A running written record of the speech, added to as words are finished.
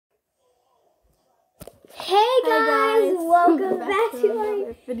Welcome back to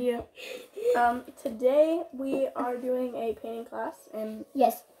another video. Today we are doing a painting class, and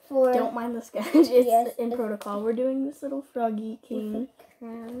don't mind the sketch. It's in protocol. We're doing this little Froggy King,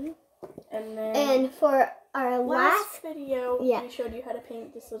 and for our last video, we showed you how to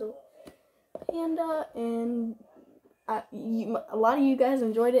paint this little panda, and a lot of you guys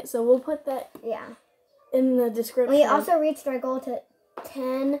enjoyed it, so we'll put that in the description. We also reached our goal to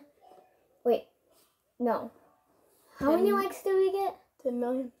 10. Wait, no. How many likes do we get? 10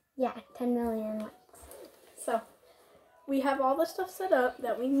 million. Yeah, 10 million likes. So, we have all the stuff set up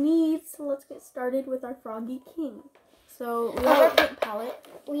that we need, so let's get started with our Froggy King. So, we have our paint palette.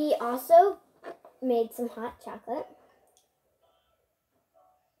 We also made some hot chocolate.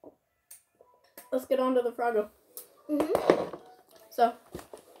 Let's get on to the Froggo. So,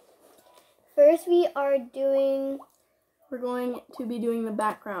 first we are doing... We're going to be doing the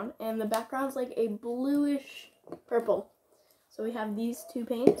background, and the background's like a bluish purple. So we have these two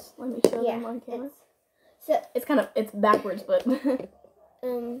paints. Let me show them on camera. It's backwards, but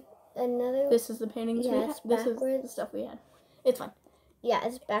another. This is the paintings we had. This is the stuff we had. It's fine. Yeah,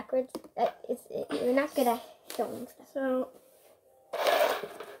 it's backwards. We're not good at showing stuff. So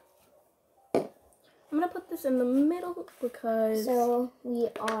I'm gonna put this in the middle because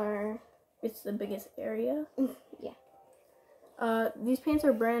it's the biggest area. These paints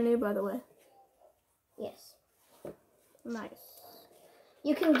are brand new, by the way. Yes. Nice.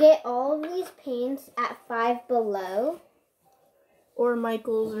 You can get all of these paints at Five Below. Or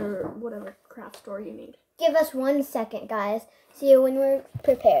Michael's or whatever craft store you need. Give us 1 second, guys. See you when we're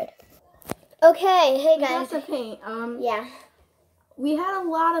prepared. Okay, hey guys. We got the paint. Yeah. We had a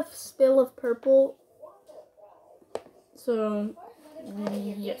lot of spill of purple. So,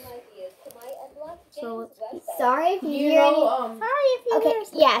 yes. So let's sorry if you hear any.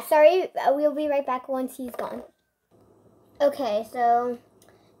 Sorry. We'll be right back once he's gone. Okay, so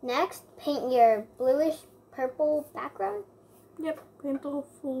next, paint your bluish purple background. Yep, paint the whole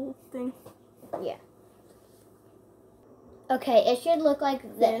full thing. Yeah. Okay, it should look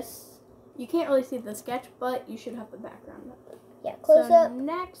like this. You can't really see the sketch, but you should have the background up. Yeah, close up.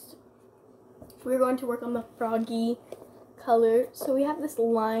 Next, we're going to work on the Froggy color. So we have this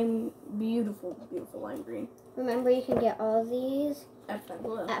lime, beautiful lime green. Remember, you can get all these at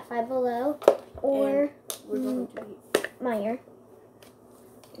Five Below. Or we're going to be Meyer.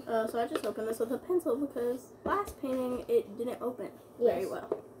 So I just opened this with a pencil because last painting it didn't open very well.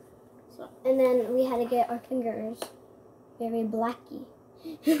 So and then we had to get our fingers very blacky.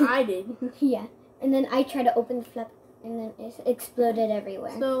 I did. Yeah, and then I tried to open the flap, and then it exploded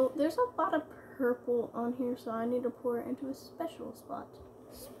everywhere. So there's a lot of purple on here, so I need to pour it into a special spot.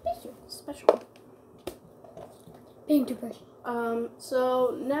 Special. Paintbrush.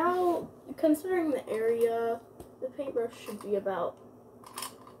 So now, considering the area, the paintbrush should be about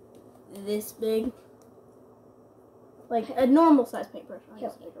this big. Like a normal size paintbrush, not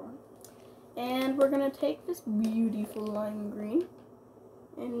just a bigger one. And we're gonna take this beautiful lime green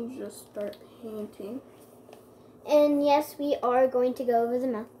and just start painting. And yes, we are going to go over the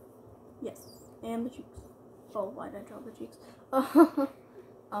mouth. Yes. And the cheeks. Oh, why did I draw the cheeks?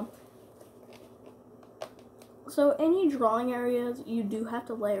 So any drawing areas, you do have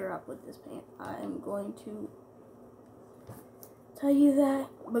to layer up with this paint. I'm going to tell you that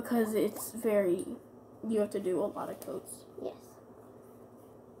because it's you have to do a lot of coats. Yes.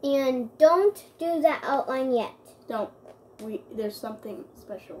 And don't do that outline yet. Don't. There's something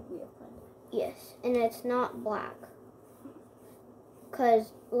special we have planned. Yes, and it's not black.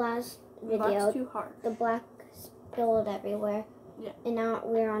 Because last video, too hard. The black spilled everywhere. Yeah. And now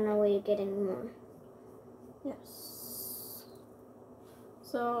we're on our way to getting more. Yes.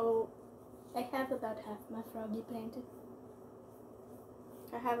 So, I have about half my Froggy painted.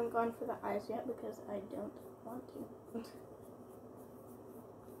 I haven't gone for the eyes yet because I don't want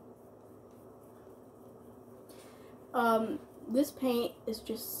to. This paint is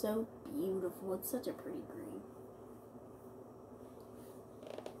just so beautiful. It's such a pretty green.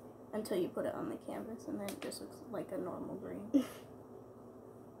 Until you put it on the canvas, and then it just looks like a normal green.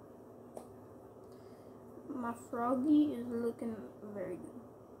 My Froggy is looking very good.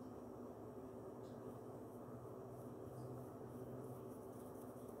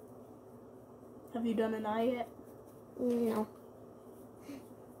 Have you done an eye yet? No.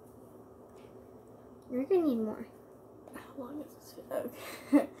 You're gonna need more. How long is this?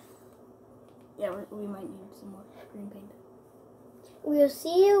 Okay. Yeah, we might need some more green paint. We'll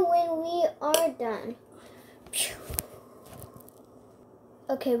see you when we are done.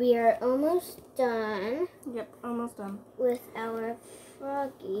 Okay, we are almost done. Yep, almost done. With our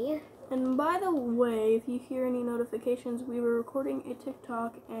Froggy. And by the way, if you hear any notifications, we were recording a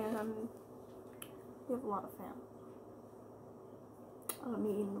TikTok and we have a lot of fans. I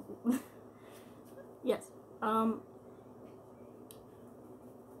mean, yes.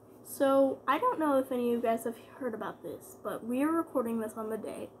 So, I don't know if any of you guys have heard about this, but we are recording this on the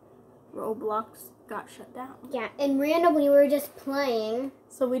day Roblox got shut down. Yeah, and randomly we were just playing.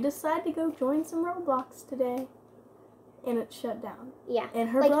 So we decided to go join some Roblox today, and it shut down. Yeah. And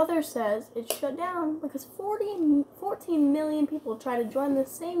her brother says it shut down because 14 million people try to join the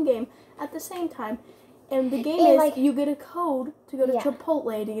same game at the same time. And the game is you get a code to go to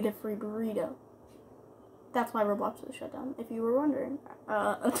Chipotle to get a free burrito. That's why Roblox was shut down, if you were wondering.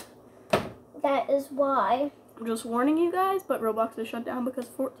 That is why. I'm just warning you guys, but Roblox is shut down because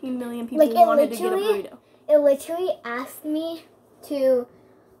 14 million people wanted to get a burrito. It literally asked me to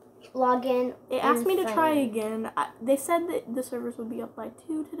log in. It asked me to try again. They said that the servers would be up by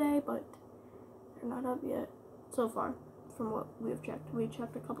 2 today, but they're not up yet so far from what we have checked. We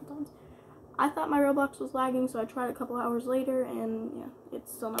checked a couple times. I thought my Roblox was lagging, so I tried a couple hours later, and yeah,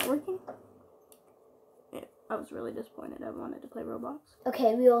 it's still not working. I was really disappointed. I wanted to play Roblox.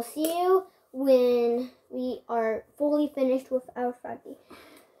 Okay, we will see you when we are fully finished with our Froggy.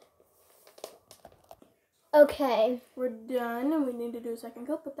 Okay. We're done, and we need to do a second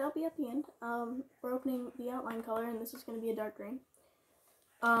coat, but that'll be at the end. We're opening the outline color, and this is going to be a dark green.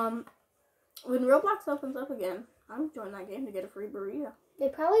 When Roblox opens up again, I'm joining that game to get a free burrito. They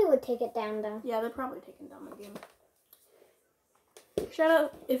probably would take it down, though. Yeah, they're probably taking down the game. Shout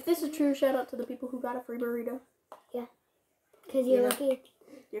out, if this is true, shout out to the people who got a free burrito. Yeah. Because you're lucky.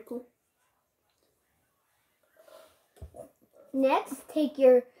 You're cool. Next, take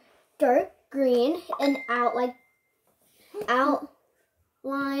your dark green and outline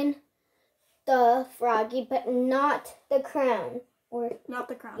the Froggy, but not the crown. Or not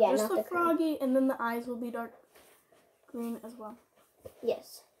the crown. Yeah, just not the Froggy, crown. And then the eyes will be dark green as well.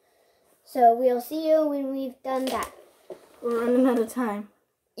 Yes. So we'll see you when we've done that. We're running out of time.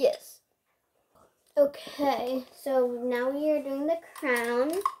 Yes. Okay, so now we are doing the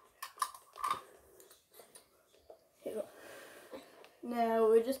crown. Here we go. Now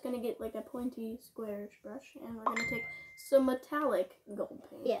we're just going to get like a pointy squarish brush, and we're going to take some metallic gold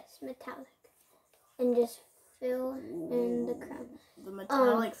paint. Yes, metallic. And just fill in the crown. The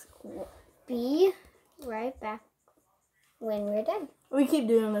metallic's cool. Be right back when we're done. We keep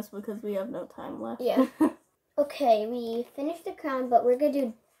doing this because we have no time left. Yeah. Okay, we finished the crown, but we're going to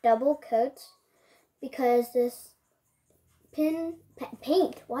do double coats because this paint.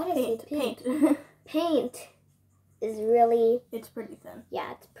 Why did I say paint? Paint is really... It's pretty thin.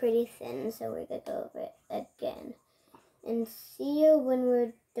 Yeah, it's pretty thin, so we're going to go over it again. And see you when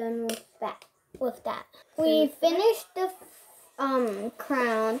we're done with that. We finished the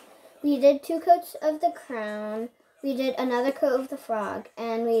crown. We did 2 coats of the crown. We did another coat of the frog,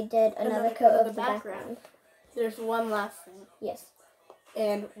 and we did another coat of the background. There's one last thing. Yes.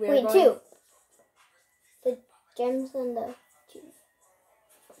 And we're Wait, going... 2. The gems and the...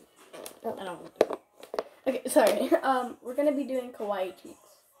 Oh. I don't want to do it. Okay, sorry. We're going to be doing kawaii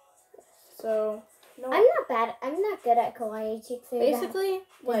cheeks. So... No. I'm not good at kawaii cheeks. So basically,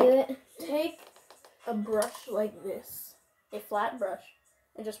 like, take a brush like this, a flat brush,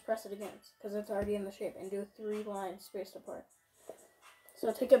 and just press it against, because it's already in the shape, and do 3 lines spaced apart.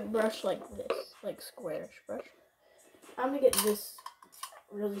 So take a brush like this, like squarish brush. I'm going to get this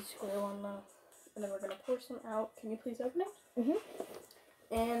really square one now, and then we're going to pour some out. Can you please open it? Mm-hmm.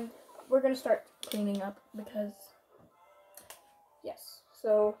 And we're going to start cleaning up, because, yes.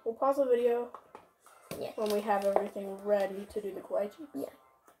 So we'll pause the video. Yeah. When we have everything ready to do the kawaii cheeks. Yeah.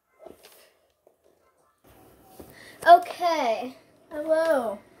 Okay.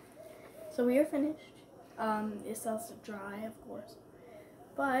 Hello. So we are finished. It still has to dry, of course.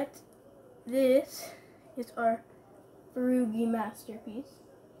 But this is our Frogy masterpiece.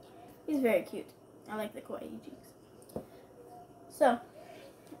 He's very cute. I like the kawaii cheeks. So,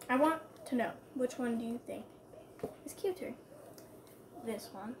 I want to know, which one do you think is cuter? This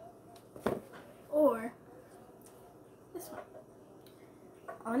one. Or this one.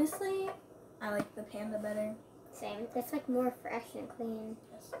 Honestly, I like the panda better. Same. That's like more fresh and clean.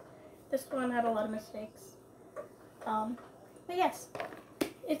 Yes. This one had a lot of mistakes. But yes,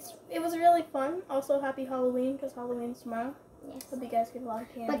 it was really fun. Also, happy Halloween, because Halloween's tomorrow. Yes. Hope you guys get a lot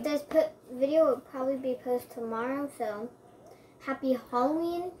of candy. But this video will probably be posted tomorrow, so happy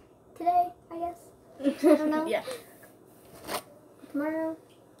Halloween today, I guess. I don't know. Yeah. Tomorrow,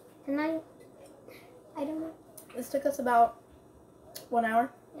 tonight. I don't know. This took us about 1 hour.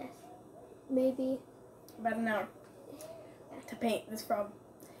 Yes. Maybe. About an hour. to paint this frog.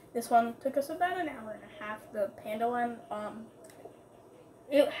 This one took us about an hour and a half. The panda one,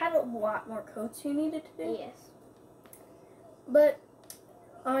 it had a lot more coats you needed to do. Yes. But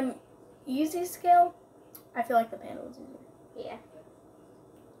on easy scale, I feel like the panda was easier. Yeah.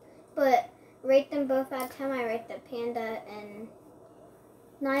 But rate them both out of 10. I rate the panda in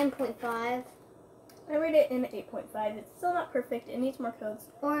 9.5. I rate it in 8.5. It's still not perfect. It needs more coats.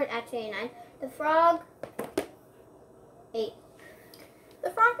 Or actually a 9. The frog, 8. The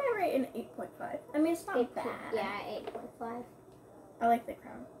frog I rate in 8.5. I mean, it's not 8. bad. Yeah, 8.5. I like the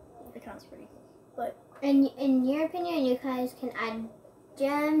crown. The crown's pretty cool. But in your opinion, you guys can add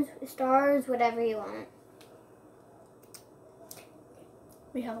gems, stars, whatever you want.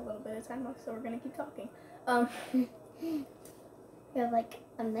 we have a little bit of time left, so we're gonna keep talking. We have like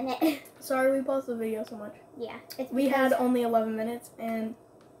a minute. Sorry we paused the video so much. Yeah. We had only 11 minutes, and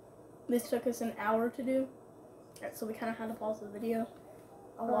this took us an hour to do. So we kind of had to pause the video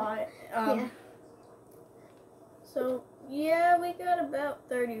a lot. Yeah. So, yeah, we got about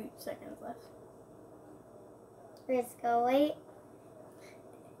 30 seconds left. Let's go wait.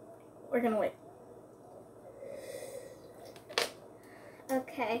 We're gonna wait.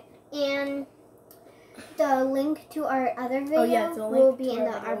 Okay. And the link to our other video will be in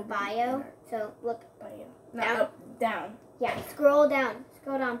our bio. So look. Bio. Down. No, down. Yeah, scroll down.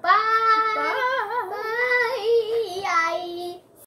 Scroll down. Bye. Bye. Bye.